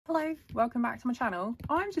Hello, welcome back to my channel.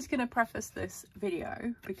 I'm just going to preface this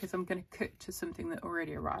video because I'm going to cut to something that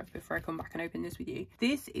already arrived before I come back and open this with you.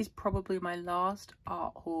 This is probably my last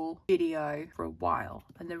art haul video for a while,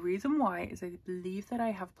 and the reason why is I believe that I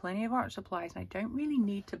have plenty of art supplies and I don't really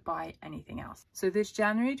need to buy anything else. So this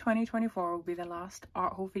January 2024 will be the last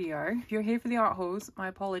art haul video. If you're here for the art hauls, my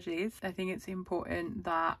apologies. I think it's important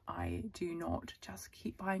that I do not just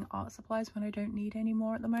keep buying art supplies when I don't need any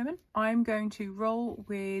more at the moment. I'm going to roll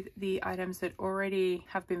with the items that already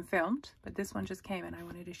have been filmed, but this one just came and I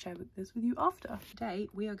wanted to share this with you after. Today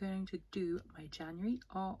we are going to do my January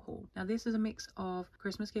art haul. Now this is a mix of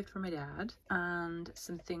Christmas gift from my dad and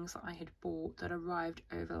some things that I had bought that arrived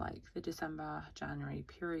over like the December January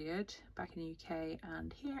period back in the UK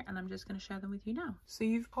and here, and I'm just going to share them with you now. So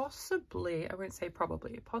you've possibly, I won't say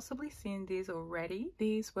probably, possibly seen these already.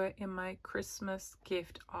 These were in my Christmas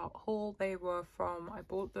gift art haul. They were from, I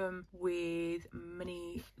bought them with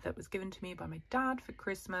money that was given to me by my dad for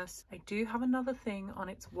Christmas. I do have another thing on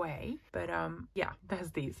its way, but yeah, there's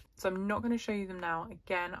these. So I'm not going to show you them now.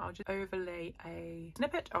 Again, I'll just overlay a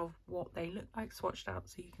snippet of what they look like swatched out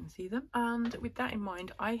so you can see them. And with that in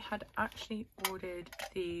mind, I had actually ordered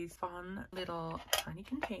these fun little tiny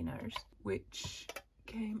containers, which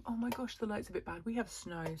came, oh my gosh, the light's a bit bad. We have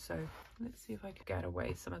snow, so let's see if I could get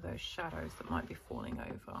away some of those shadows that might be falling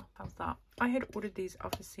over. How's that? I had ordered these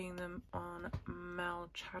after seeing them on Mel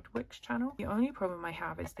Chadwick's channel. The only problem I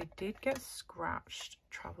have is they did get scratched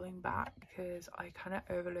traveling back because I kind of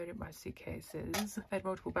overloaded my suitcases. I had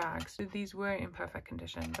multiple bags, so these were in perfect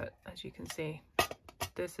condition, but as you can see,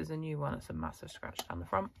 this is a new one. It's a massive scratch down the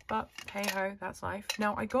front, but hey ho, that's life.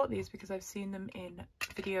 Now I got these because I've seen them in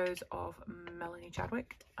videos of Melanie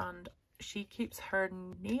Chadwick, and she keeps her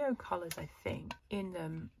neo colors, I think, in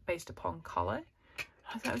them based upon color.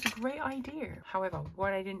 I thought it was a great idea. However,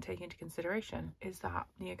 what I didn't take into consideration is that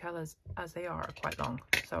neo colors as they are quite long,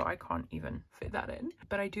 so I can't even fit that in,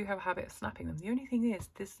 but I do have a habit of snapping them. The only thing is,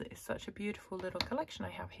 this is such a beautiful little collection I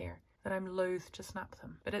have here that I'm loath to snap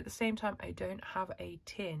them, but at the same time I don't have a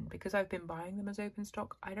tin because I've been buying them as open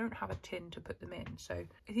stock. I don't have a tin to put them in, so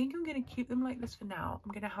I think I'm going to keep them like this for now.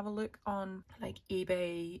 I'm going to have a look on like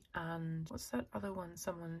eBay and what's that other one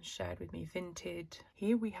someone shared with me, Vinted.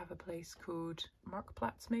 Here we have a place called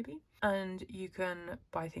Marktplaats maybe, and you can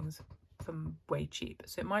buy things from way cheap,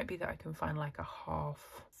 so it might be that I can find like a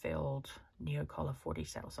half filled Neocolor 40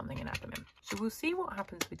 set or something in Abdomen. So we'll see what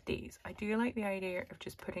happens with these. I do like the idea of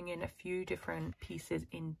just putting in a few different pieces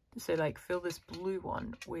in, so like fill this blue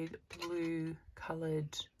one with blue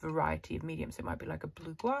colored variety of mediums. It might be like a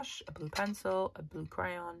blue gouache, a blue pencil, a blue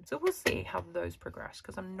crayon. So we'll see how those progress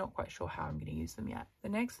because I'm not quite sure how I'm going to use them yet. The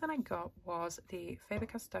next thing I got was the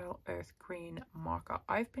Faber-Castell Earth Green marker.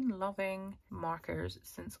 I've been loving markers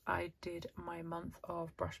since I did my month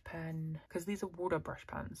of brush pen, because these are water brush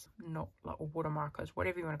pens, not like water markers,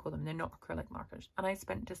 whatever you want to call them. They're not acrylic markers, and I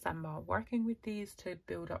spent December working with these to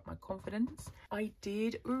build up my confidence. I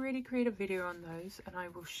did already create a video on those and I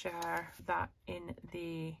will share that in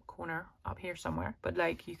the corner up here somewhere, but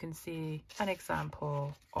like you can see an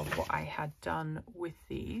example of what I had done with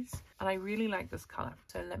these, and I really like this color.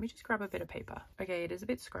 So let me just grab a bit of paper. Okay, it is a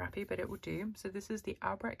bit scrappy, but it will do. So this is the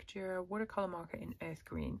Albrecht Dürer watercolor marker in Earth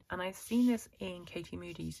Green, and I've seen this in Katie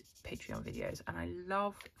Moody's Patreon videos and I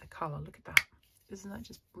love the color. Look at that. Isn't that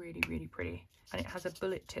just really, really pretty? And it has a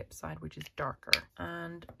bullet tip side which is darker,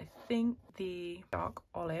 and I think the dark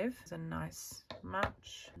olive is a nice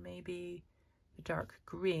match. Maybe the dark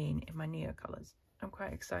green in my neo colors. I'm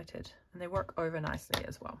quite excited, and they work over nicely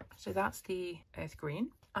as well. So that's the Earth Green,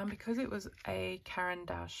 and because it was a Caran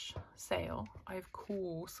d'Ache sale, I of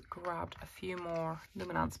course grabbed a few more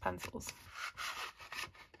Luminance pencils.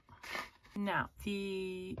 Now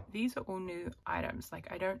these are all new items. Like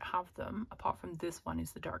I don't have them apart from this one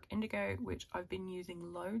is the dark indigo, which I've been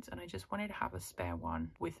using loads, and I just wanted to have a spare one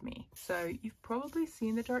with me. So you've probably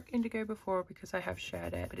seen the dark indigo before because I have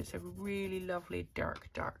shared it, but it's a really lovely dark.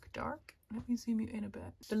 Let me zoom you in a bit.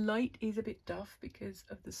 The light is a bit duff because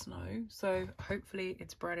of the snow, so hopefully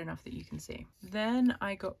it's bright enough that you can see. Then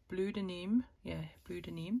I got Bleu de Nîmes. Yeah, Bleu de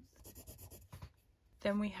Nîmes.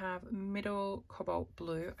 Then we have Middle Cobalt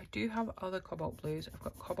Blue. I do have other Cobalt Blues. I've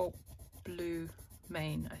got Cobalt Blue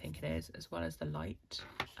Main, I think it is, as well as the light.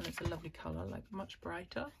 And it's a lovely colour, like much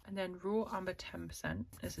brighter. And then Raw Amber 10%.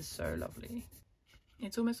 This is so lovely.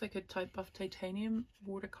 It's almost like a type Buff Titanium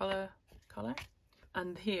watercolour colour.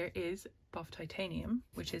 And here is Buff Titanium,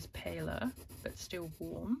 which is paler, but still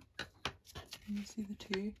warm. Can you see the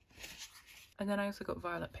two? And then I also got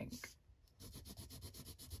Violet Pink,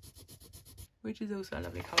 which is also a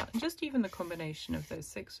lovely colour. And just even the combination of those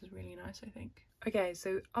six was really nice, I think. Okay,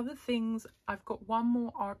 so other things, I've got one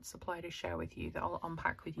more art supply to share with you that I'll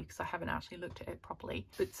unpack with you because I haven't actually looked at it properly.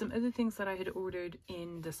 But some other things that I had ordered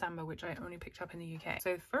in December, which I only picked up in the UK.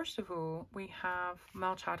 So first of all, we have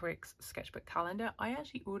Mel Chadwick's sketchbook calendar. I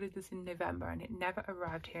actually ordered this in November and it never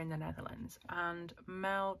arrived here in the Netherlands. And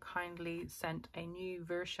Mel kindly sent a new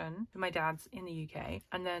version to my dad's in the UK,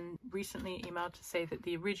 and then recently emailed to say that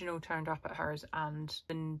the original turned up at hers and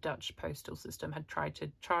the Dutch postal system had tried to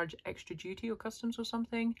charge extra duty or customs or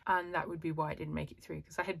something, and that would be why it didn't make it through,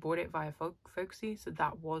 because I had bought it via Folksy, so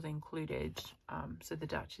that was included. So the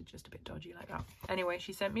Dutch is just a bit dodgy like that. Anyway,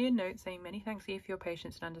 she sent me a note saying, "Many thanks for your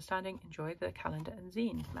patience and understanding. Enjoy the calendar and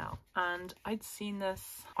zine, Mel." And I'd seen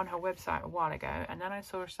this on her website a while ago, and then I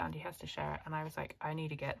saw Sandy Hester share it, and I was like, I need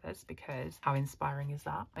to get this because how inspiring is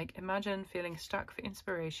that? Like, imagine feeling stuck for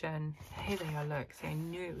inspiration. Here they are, look. See, I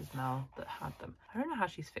knew it was Mel that had them. I don't know how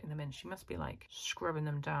she's fitting them in. She must be like scrubbing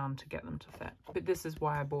them down to get them to fit. But this is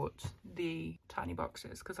why I bought the tiny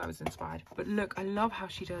boxes, because I was inspired. But look, I love how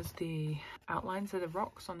she does the outlines of the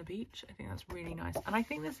rocks on the beach. I think that's really nice. And I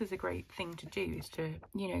think this is a great thing to do, is to,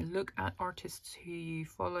 you know, look at artists who you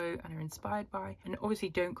follow and are inspired by, and obviously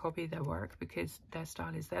don't copy their work because their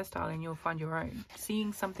style is their style and you'll find your own.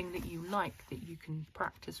 Seeing something that you like, that you can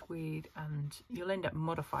practice with, and you'll end up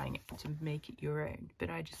modifying it to make it your own. But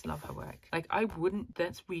I just love her work. Like, I wouldn't,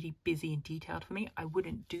 that's really busy and detailed for me, I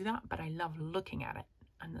wouldn't do that, but I love looking at it.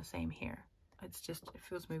 And the same here. It's just, it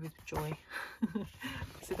fills me with joy.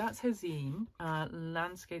 So that's her zine,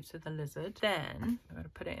 Landscapes of the Lizard. Then I'm going to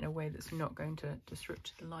put it in a way that's not going to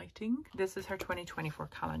disrupt the lighting. This is her 2024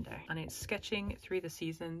 calendar, and it's sketching through the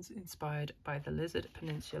seasons inspired by the Lizard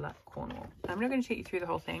Peninsula, Cornwall. I'm not going to take you through the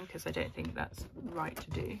whole thing because I don't think that's right to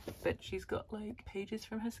do, but she's got like pages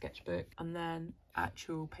from her sketchbook and then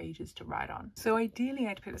actual pages to write on. So ideally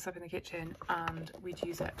I'd put this up in the kitchen and we'd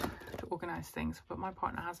use it to organize things, but my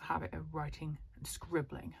partner has a habit of writing and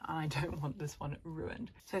scribbling, and I don't want this one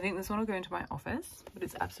ruined. So I think this one will go into my office, but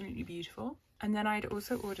it's absolutely beautiful. And then I'd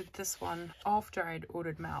also ordered this one after I'd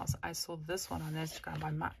ordered Mel's. I saw this one on Instagram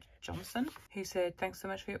by Matt Johnson, who said, "Thanks so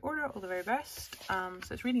much for your order, all the very best." So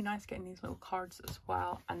it's really nice getting these little cards as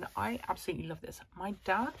well, and I absolutely love this. My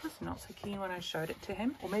dad was not so keen when I showed it to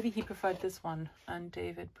him, or maybe he preferred this one and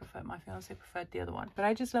David preferred, my fiance preferred the other one, but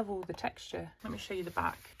I just love all the texture. Let me show you the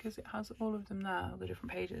back because it has all of them there, all the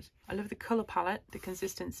different pages. I love the color palette, the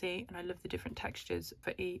consistency, and I love the different textures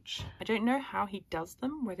for each. I don't know how he does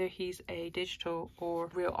them, whether he's a digital or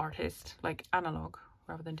real artist, like analog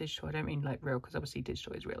rather than digital. I don't mean like real, because obviously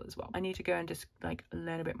digital is real as well. I need to go and just like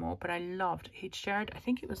learn a bit more, but I loved, he'd shared, I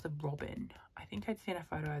think it was the robin. I think I'd seen a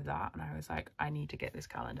photo of that and I was like, I need to get this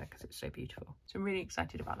calendar because it's so beautiful. So I'm really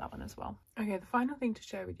excited about that one as well. Okay, the final thing to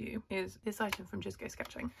share with you is this item from Just Go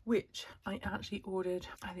Sketching, which I actually ordered,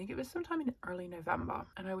 I think it was sometime in early November,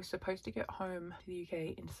 and I was supposed to get home to the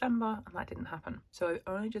UK in December and that didn't happen. So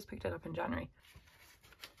I only just picked it up in January.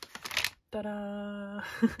 Ta-da!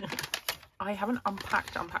 I haven't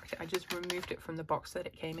unpacked it, I just removed it from the box that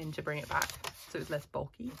it came in to bring it back so it's less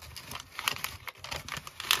bulky.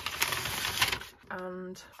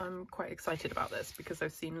 And I'm quite excited about this because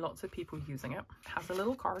I've seen lots of people using it. It has a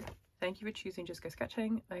little card. "Thank you for choosing Just Go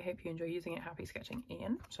Sketching. I hope you enjoy using it. Happy sketching,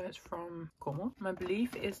 Ian." So it's from Cornwall. My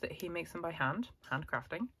belief is that he makes them by hand,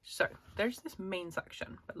 handcrafting. So there's this main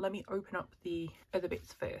section, but let me open up the other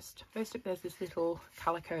bits first. First up, there's this little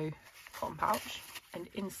calico cotton pouch, and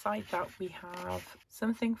inside that we have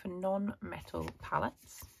something for non-metal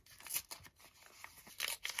palettes.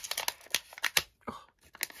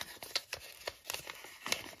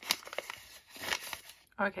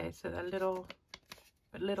 Okay, so they're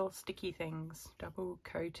little sticky things, double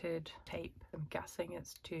coated tape. I'm guessing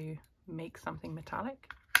it's to make something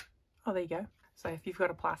metallic. Oh, there you go. So if you've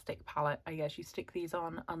got a plastic palette, I guess you stick these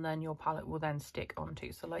on and then your palette will then stick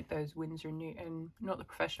onto. So like those Winsor Newton, not the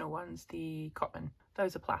professional ones, the Cotman,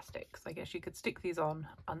 those are plastics. I guess you could stick these on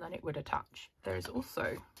and then it would attach. There's also,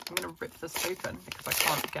 I'm going to rip this open because I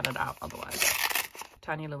can't get it out otherwise,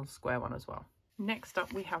 tiny little square one as well. Next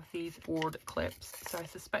up we have these board clips. So I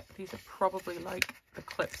suspect these are probably like the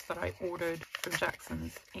clips that I ordered from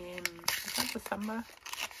Jackson's in, is that December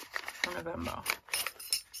or November?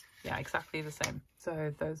 Yeah, exactly the same.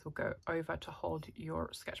 So those will go over to hold your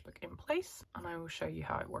sketchbook in place, and I will show you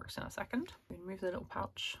how it works in a second. We remove the little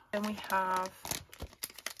pouch. Then we have,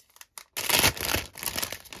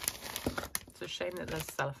 it's a shame that there's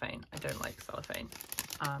cellophane. I don't like cellophane,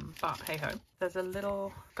 but hey ho. There's a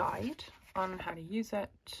little guide on how to use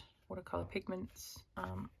it, watercolor pigments,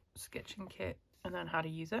 sketching kit, and then how to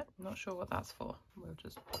use it. I'm not sure what that's for. We'll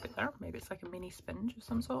just pop it there. Maybe it's like a mini sponge of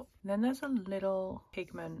some sort. Then there's a little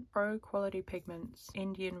pigment, Pro Quality Pigments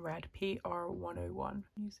Indian Red PR101.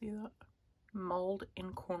 You see that? Mold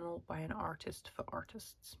in Cornwall by an artist for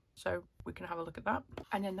artists. So we can have a look at that.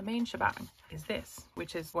 And then the main shebang is this,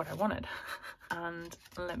 which is what I wanted. And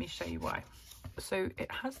let me show you why. So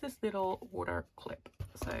it has this little water clip.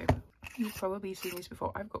 So you've probably seen these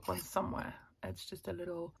before. I've got one somewhere. It's just a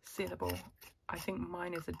little sealable. I think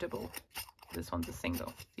mine is a double. This one's a single.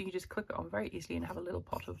 So you just clip it on very easily and have a little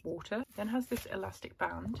pot of water. Then has this elastic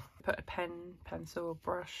band. Put a pen, pencil,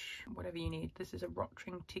 brush, whatever you need. This is a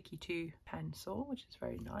Rotring Tiki 2 pencil, which is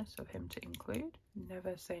very nice of him to include.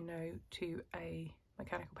 Never say no to a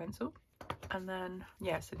mechanical pencil. And then,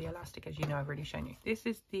 yeah, so the elastic, as you know, I've already shown you. This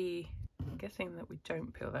is the, I'm guessing that we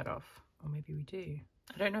don't peel that off, or maybe we do.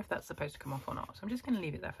 I don't know if that's supposed to come off or not, so I'm just going to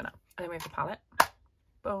leave it there for now. And then we have the palette.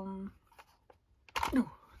 Boom.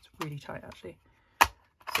 Oh, it's really tight actually.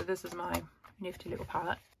 So this is my nifty little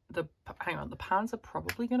palette. Hang on, the pans are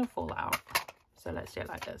probably going to fall out. So let's do it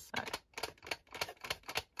like this. Right.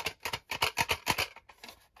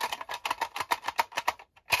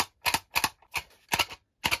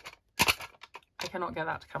 I cannot get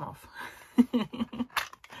that to come off.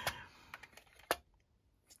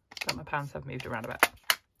 But my pans have moved around a bit.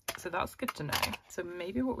 So that's good to know. So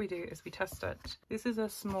maybe what we do is we test it. This is a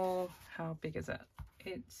small, how big is it?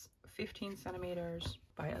 It's 15 centimeters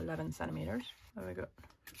by 11 centimeters. There we go.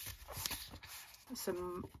 So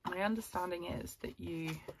my understanding is that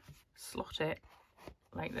you slot it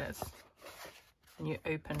like this and you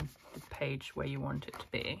open the page where you want it to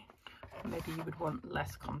be. Maybe you would want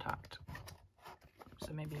less contact.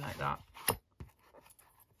 So maybe like that.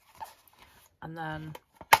 And then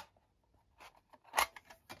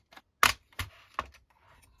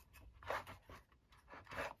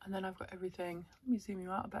I've got everything. Let me zoom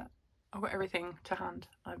you out a bit. I've got everything to hand.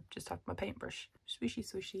 I just have my paintbrush. Swishy,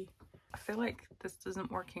 swishy. I feel like this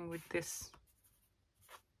isn't working with this.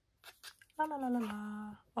 La la la la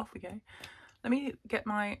la. Off we go. Let me get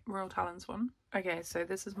my Royal Talens one. Okay, so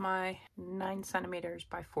this is my 9 centimeters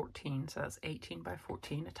by 14, so that's 18 by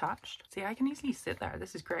 14 attached. See, I can easily sit there.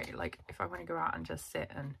 This is great. Like, if I want to go out and just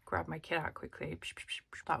sit and grab my kit out quickly,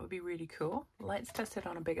 that would be really cool. Let's test it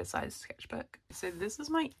on a bigger size sketchbook. So this is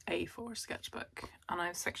my A4 sketchbook, and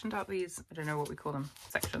I've sectioned out these, I don't know what we call them,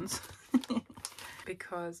 sections,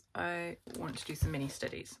 because I want to do some mini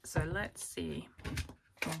studies. So let's see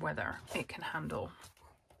whether it can handle,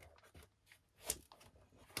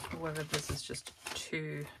 whether this is just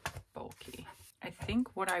too bulky. I think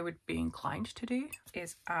what I would be inclined to do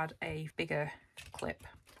is add a bigger clip.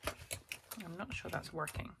 I'm not sure that's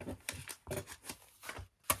working.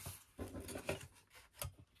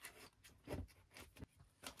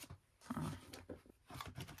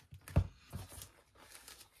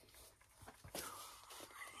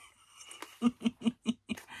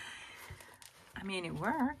 I mean, it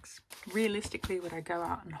works. Realistically, would I go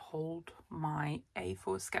out and hold my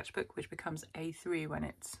A4 sketchbook, which becomes A3 when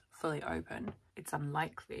it's fully open? It's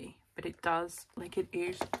unlikely, but it does, like, it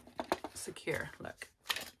is secure. Look.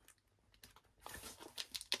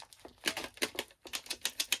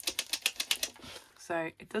 So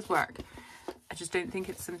it does work. I just don't think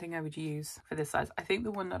it's something I would use for this size. I think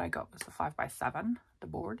the one that I got was the 5x7, the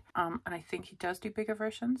board. And I think he does do bigger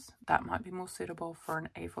versions. That might be more suitable for an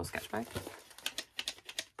A4 sketchbook.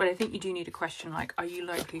 But I think you do need to question, like, are you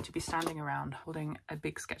likely to be standing around holding a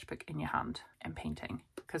big sketchbook in your hand and painting?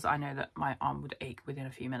 Because I know that my arm would ache within a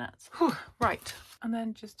few minutes. Whew, right. And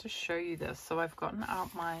then just to show you this, so I've gotten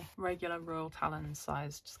out my regular Royal Talens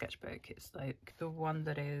sized sketchbook. It's like the one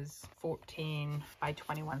that is 14 by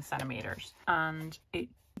 21 centimeters. And it,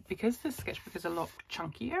 because this sketchbook is a lot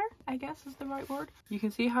chunkier, I guess is the right word, you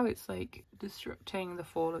can see how it's like disrupting the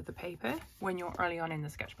fall of the paper when you're early on in the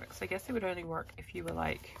sketchbook. So I guess it would only work if you were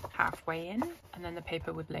like halfway in and then the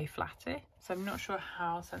paper would lay flatter. So I'm not sure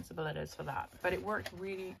how sensible it is for that, but it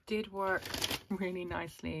did work really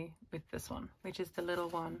nicely with this one, which is the little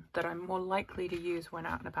one that I'm more likely to use when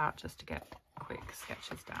out and about just to get quick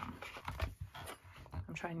sketches down.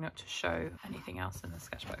 I'm trying not to show anything else in the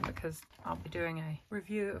sketchbook because I'll be doing a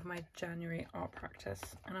review of my January art practice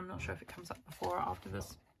and I'm not sure if it comes up before or after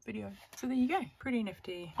this video. So there you go, pretty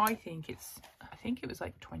nifty. I think it was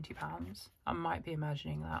like £20. I might be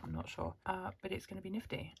imagining that, I'm not sure, but it's going to be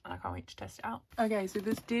nifty and I can't wait to test it out. Okay, so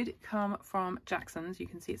this did come from Jackson's. You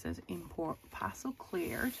can see it says import parcel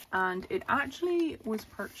cleared, and it actually was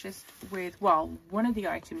purchased with, well, one of the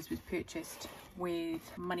items was purchased with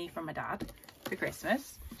money from my dad for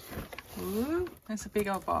Christmas. Ooh, that's a big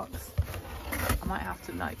old box. I might have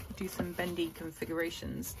to like do some bendy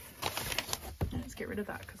configurations. Let's get rid of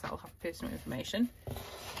that because that'll have personal information.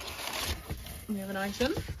 We have an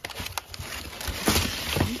item.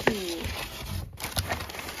 Ooh.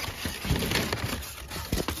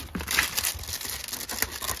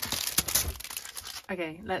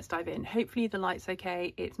 Okay, let's dive in. Hopefully the light's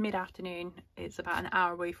okay. It's mid-afternoon. It's about an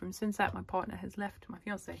hour away from sunset. My partner has left, my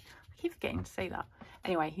fiance. I keep forgetting to say that.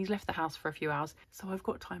 Anyway, he's left the house for a few hours, so I've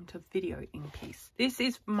got time to video in peace. This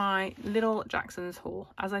is my little Jackson's haul.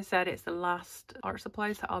 As I said, it's the last art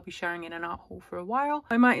supplies that I'll be sharing in an art haul for a while.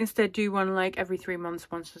 I might instead do one like every 3 months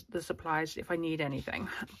once the supplies if I need anything.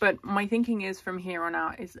 But my thinking is from here on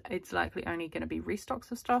out is it's likely only going to be restocks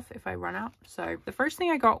of stuff if I run out. So the first thing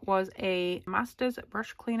I got was a Masters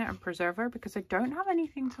brush cleaner and preserver because I don't have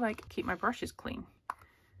anything to like keep my brushes clean.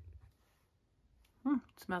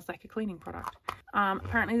 Smells like a cleaning product.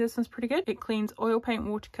 Apparently this one's pretty good. It cleans oil paint,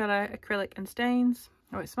 watercolor, acrylic and stains.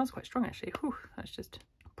 Oh, it smells quite strong actually. Whew, that's just,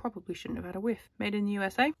 probably shouldn't have had a whiff. Made in the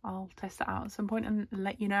USA. I'll test that out at some point and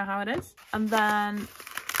let you know how it is. And then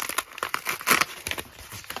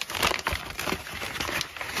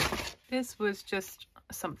this was just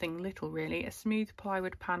something little really, a smooth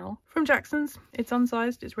plywood panel from Jackson's. It's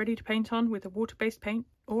unsized, it's ready to paint on with a water-based paint,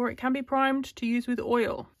 or it can be primed to use with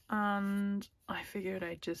oil. And I figured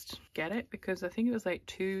I'd just get it because I think it was like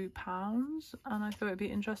 £2 and I thought it'd be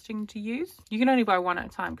interesting to use. You can only buy one at a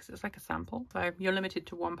time because it's like a sample, so you're limited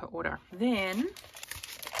to one per order. Then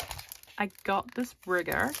I got this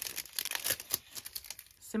rigger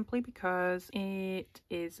simply because it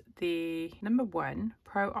is the #1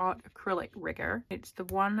 Pro Art acrylic rigger. It's the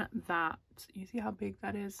one that, you see how big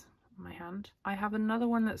that is on my hand? I have another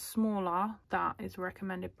one that's smaller that is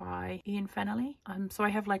recommended by Ian Fennelly. So I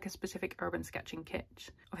have like a specific urban sketching kit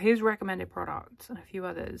of his recommended products and a few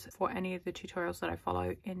others for any of the tutorials that I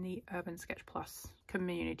follow in the Urban Sketch Plus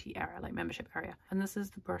community area, like membership area. And this is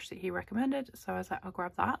the brush that he recommended, so I was like, I'll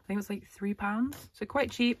grab that. I think it was like £3, so quite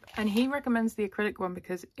cheap. And he recommends the acrylic one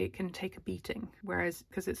because it can take a beating, whereas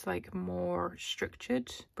because it's like more structured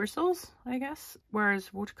bristles, I guess,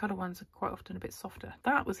 whereas watercolor ones are quite often a bit softer.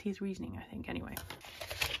 That was his reasoning, I think. Anyway,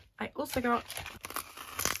 I also got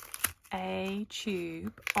a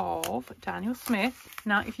tube of Daniel Smith.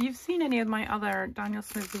 Now, if you've seen any of my other Daniel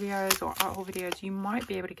Smith videos or art haul videos, you might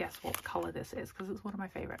be able to guess what color this is because it's one of my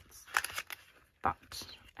favorites. But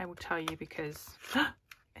I will tell you because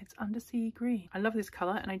it's undersea green. I love this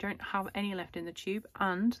color and I don't have any left in the tube,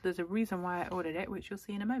 and there's a reason why I ordered it, which you'll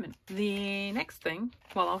see in a moment. The next thing,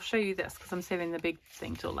 well, I'll show you this because I'm saving the big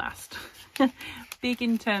thing till last. Big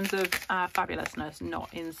in terms of fabulousness,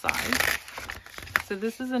 not in size. So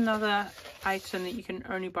this is another item that you can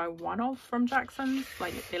only buy one of from Jackson's,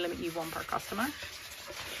 like they limit you one per customer.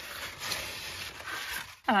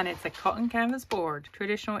 And it's a cotton canvas board,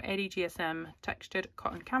 traditional 80 GSM textured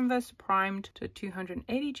cotton canvas, primed to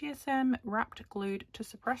 280 GSM, wrapped, glued to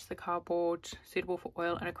suppress the cardboard, suitable for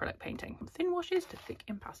oil and acrylic painting. From thin washes to thick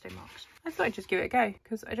impasto marks. I thought I'd just give it a go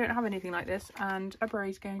because I don't have anything like this, and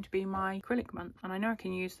February is going to be my acrylic month, and I know I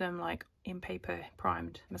can use them like in paper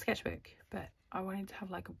primed in my sketchbook, but I wanted to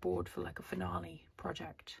have like a board for like a finale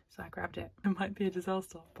project, so I grabbed it. It might be a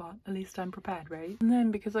disaster, but at least I'm prepared, right? And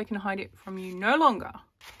then because I can hide it from you no longer,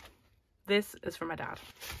 this is from my dad.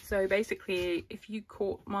 So basically, if you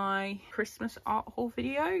caught my Christmas art haul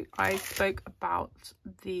video, I spoke about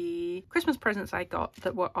the Christmas presents I got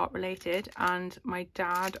that were art related, and my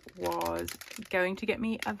dad was going to get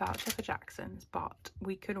me a voucher for Jackson's, but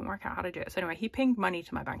we couldn't work out how to do it. So anyway, he pinged money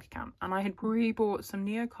to my bank account, and I had pre-bought some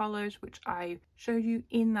Neocolors, which I showed you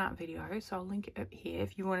in that video, so I'll link it up here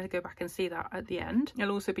if you want to go back and see that at the end.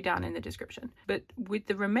 It'll also be down in the description. But with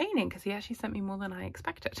the remaining, because he actually sent me more than I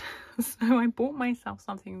expected, so I bought myself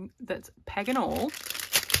something that's peg and all,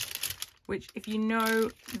 which, if you know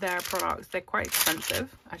their products, they're quite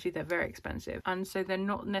expensive. Actually, they're very expensive, and so they're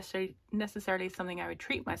not necessarily something I would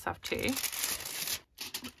treat myself to.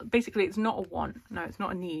 Basically, it's not a want. No, it's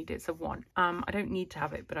not a need, it's a want. I don't need to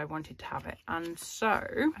have it, but I wanted to have it, and so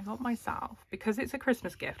I got myself, because it's a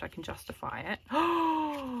Christmas gift, I can justify it.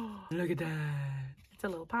 Oh, look at that. It's a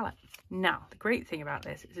little palette. Now, the great thing about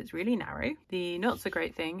this is it's really narrow. The not so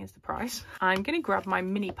great thing is the price. I'm going to grab my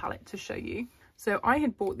mini palette to show you. So I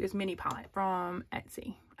had bought this mini palette from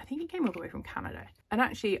Etsy. I think it came all the way from Canada. And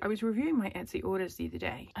actually, I was reviewing my Etsy orders the other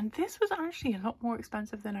day, and this was actually a lot more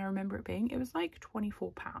expensive than I remember it being. It was like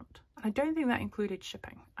 £24. I don't think that included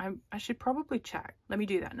shipping. I should probably check. Let me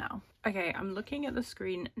do that now. Okay, I'm looking at the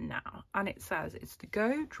screen now and it says it's the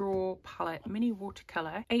Go Draw Palette Mini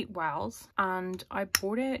Watercolour 8 wells, and I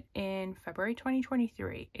bought it in February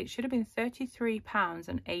 2023. It should have been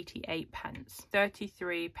 £33.88.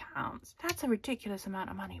 £33. That's a ridiculous amount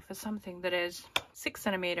of money for something that is 6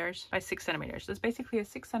 centimeters by 6 centimeters. That's basically a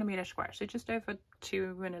 6 centimeter square, so just over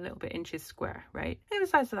 2 and a little bit inches square, right? And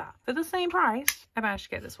besides that, for the same price, I managed to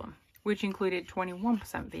get this one, which included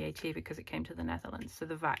 21% VAT because it came to the Netherlands, so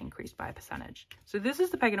the VAT increased by a percentage. So this is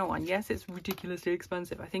the Pegano one. Yes, it's ridiculously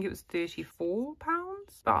expensive. I think it was £34,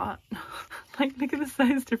 but like, look at the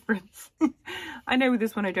size difference. I know with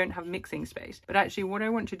this one I don't have mixing space, but actually what I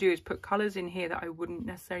want to do is put colours in here that I wouldn't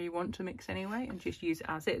necessarily want to mix anyway and just use it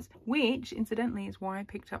as is, which incidentally is why I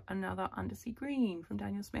picked up another Undersea Green from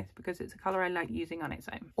Daniel Smith, because it's a colour I like using on its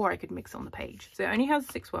own, or I could mix on the page. So it only has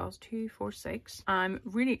 6 wells, 2, 4, 6. I'm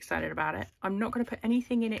really excited about it. I'm not going to put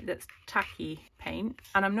anything in it that's tacky paint,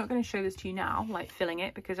 and I'm not going to show this to you now, like filling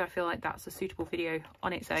it, because I feel like that's a suitable video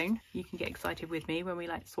on its own. You can get excited with me when we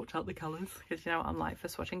like swatch out the colours, because you know what I'm like for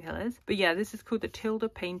swatching colours. But yeah, this is called the Tilda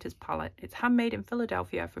Painter's Palette. It's handmade in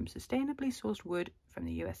Philadelphia from sustainably sourced wood from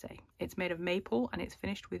the USA. It's made of maple and it's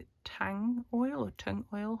finished with tang oil or tung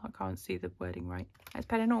oil. I can't see the wording right. It's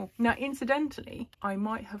Pegano. Now, incidentally, I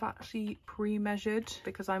might have actually pre-measured,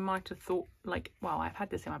 because I might have thought like, well, I've had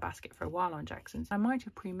this in my basket for a while on Jackson's. I might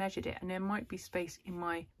have pre-measured it, and there might be space in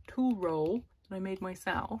my tool roll that I made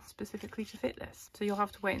myself specifically to fit this. So you'll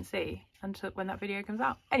have to wait and see until when that video comes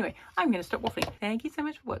out. Anyway, I'm going to stop waffling. Thank you so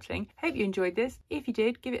much for watching. Hope you enjoyed this. If you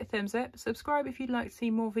did, give it a thumbs up. Subscribe if you'd like to see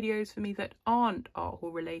more videos for me that aren't art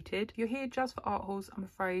haul related. If you're here just for art hauls, I'm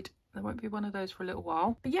afraid there won't be one of those for a little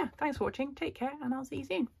while. But yeah, thanks for watching. Take care, and I'll see you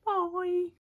soon. Bye.